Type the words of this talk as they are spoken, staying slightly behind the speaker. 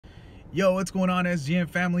Yo, what's going on, SGN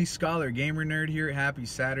family? Scholar Gamer Nerd here. Happy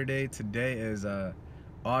Saturday. Today is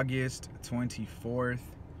August 24th,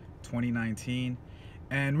 2019.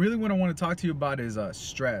 And really what I want to talk to you about is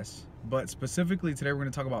stress. But specifically today we're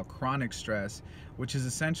going to talk about chronic stress, which is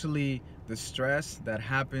essentially the stress that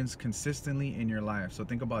happens consistently in your life. So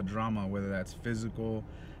think about drama, whether that's physical,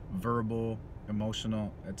 verbal,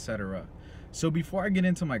 emotional, etc. So before I get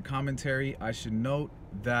into my commentary, I should note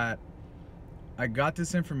that I got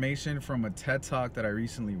this information from a TED Talk that I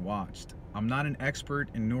recently watched. I'm not an expert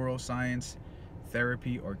in neuroscience,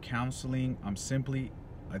 therapy, or counseling. I'm simply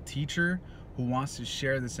a teacher who wants to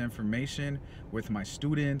share this information with my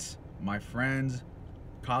students, my friends,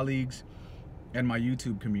 colleagues, and my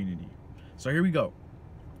YouTube community. So here we go.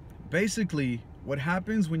 Basically, what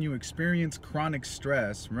happens when you experience chronic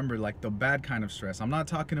stress, remember, like the bad kind of stress. I'm not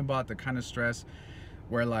talking about the kind of stress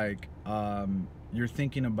where like you're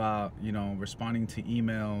thinking about, responding to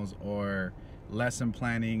emails or lesson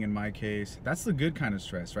planning in my case. That's the good kind of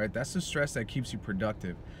stress, right? That's the stress that keeps you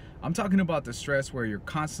productive. I'm talking about the stress where you're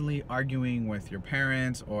constantly arguing with your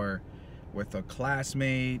parents or with a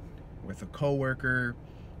classmate, with a coworker.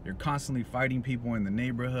 You're constantly fighting people in the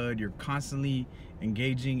neighborhood. You're constantly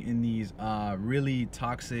engaging in these really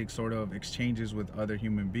toxic sort of exchanges with other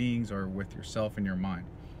human beings or with yourself and your mind,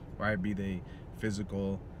 right? Be they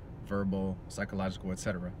physical, verbal, psychological,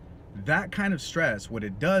 etc. That kind of stress, what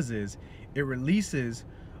it does is it releases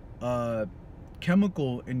a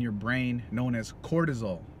chemical in your brain known as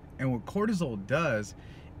cortisol. And what cortisol does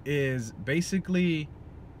is basically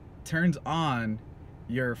turns on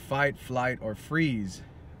your fight, flight, or freeze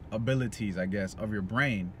abilities, I guess, of your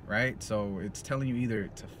brain, right? So it's telling you either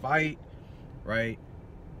to fight, right,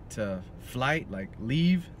 to flight, like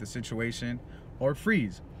leave the situation, or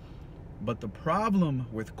freeze. But the problem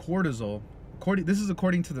with cortisol, this is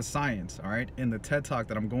according to the science, all right, in the TED Talk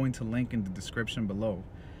that I'm going to link in the description below.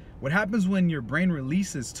 What happens when your brain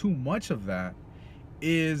releases too much of that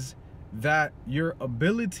is that your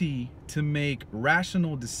ability to make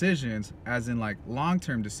rational decisions, as in like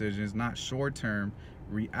long-term decisions, not short-term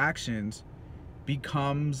reactions,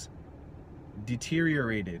 becomes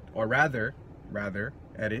deteriorated, or rather,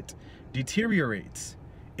 deteriorates.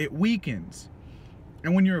 It weakens.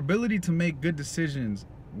 And when your ability to make good decisions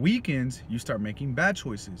weakens, you start making bad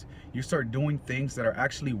choices. You start doing things that are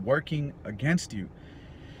actually working against you.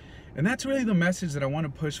 And that's really the message that I want to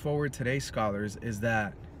push forward today, scholars, is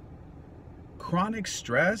that chronic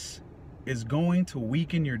stress is going to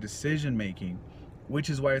weaken your decision making, which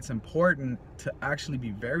is why it's important to actually be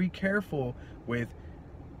very careful with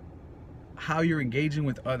how you're engaging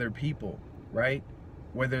with other people, right?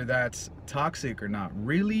 Whether that's toxic or not.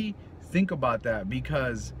 Really think about that,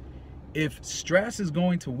 because if stress is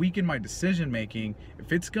going to weaken my decision making,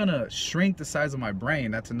 if it's gonna shrink the size of my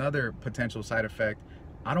brain, that's another potential side effect.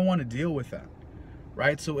 I don't want to deal with that,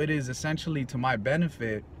 right? So it is essentially to my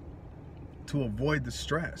benefit to avoid the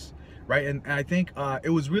stress, right? And I think it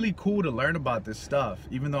was really cool to learn about this stuff,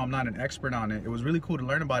 even though I'm not an expert on it. It was really cool to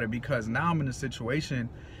learn about it because now I'm in a situation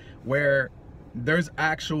where there's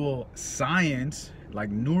actual science, like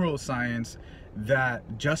neuroscience, that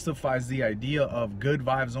justifies the idea of good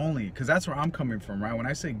vibes only, because that's where I'm coming from, right? When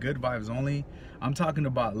I say good vibes only, I'm talking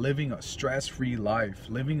about living a stress-free life,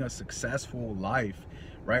 living a successful life,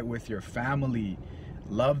 right, with your family,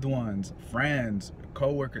 loved ones, friends,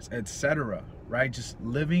 co-workers, etc., right? Just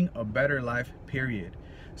living a better life, period.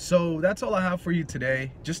 So that's all I have for you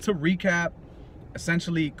today. Just to recap,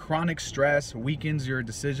 essentially chronic stress weakens your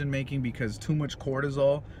decision making because too much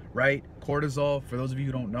cortisol, right? Cortisol, for those of you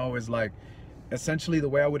who don't know, is like, essentially the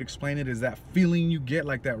way I would explain it is that feeling you get,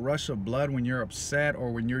 like that rush of blood when you're upset or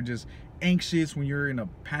when you're just anxious, when you're in a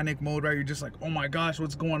panic mode, right? You're just like, oh my gosh,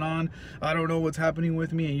 what's going on? I don't know what's happening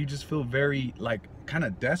with me. And you just feel very like kind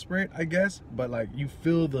of desperate, I guess, but like you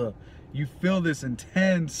feel this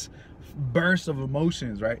intense burst of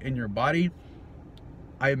emotions, right, in your body.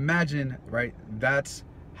 I imagine, right, that's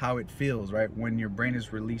how it feels, right, when your brain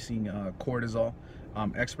is releasing cortisol.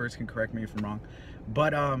 Experts can correct me if I'm wrong,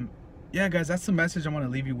 but yeah, guys, that's the message I want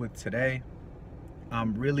to leave you with today.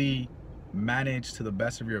 Really manage to the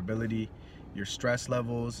best of your ability your stress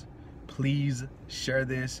levels. Please share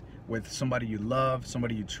this with somebody you love,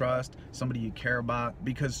 somebody you trust, somebody you care about,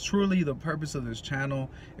 because truly the purpose of this channel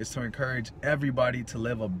is to encourage everybody to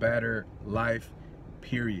live a better life,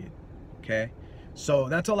 period. Okay? So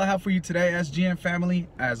that's all I have for you today, SGN family.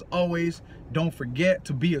 As always, don't forget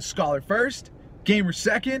to be a scholar first, gamer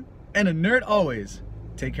second, and a nerd always.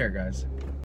 Take care, guys.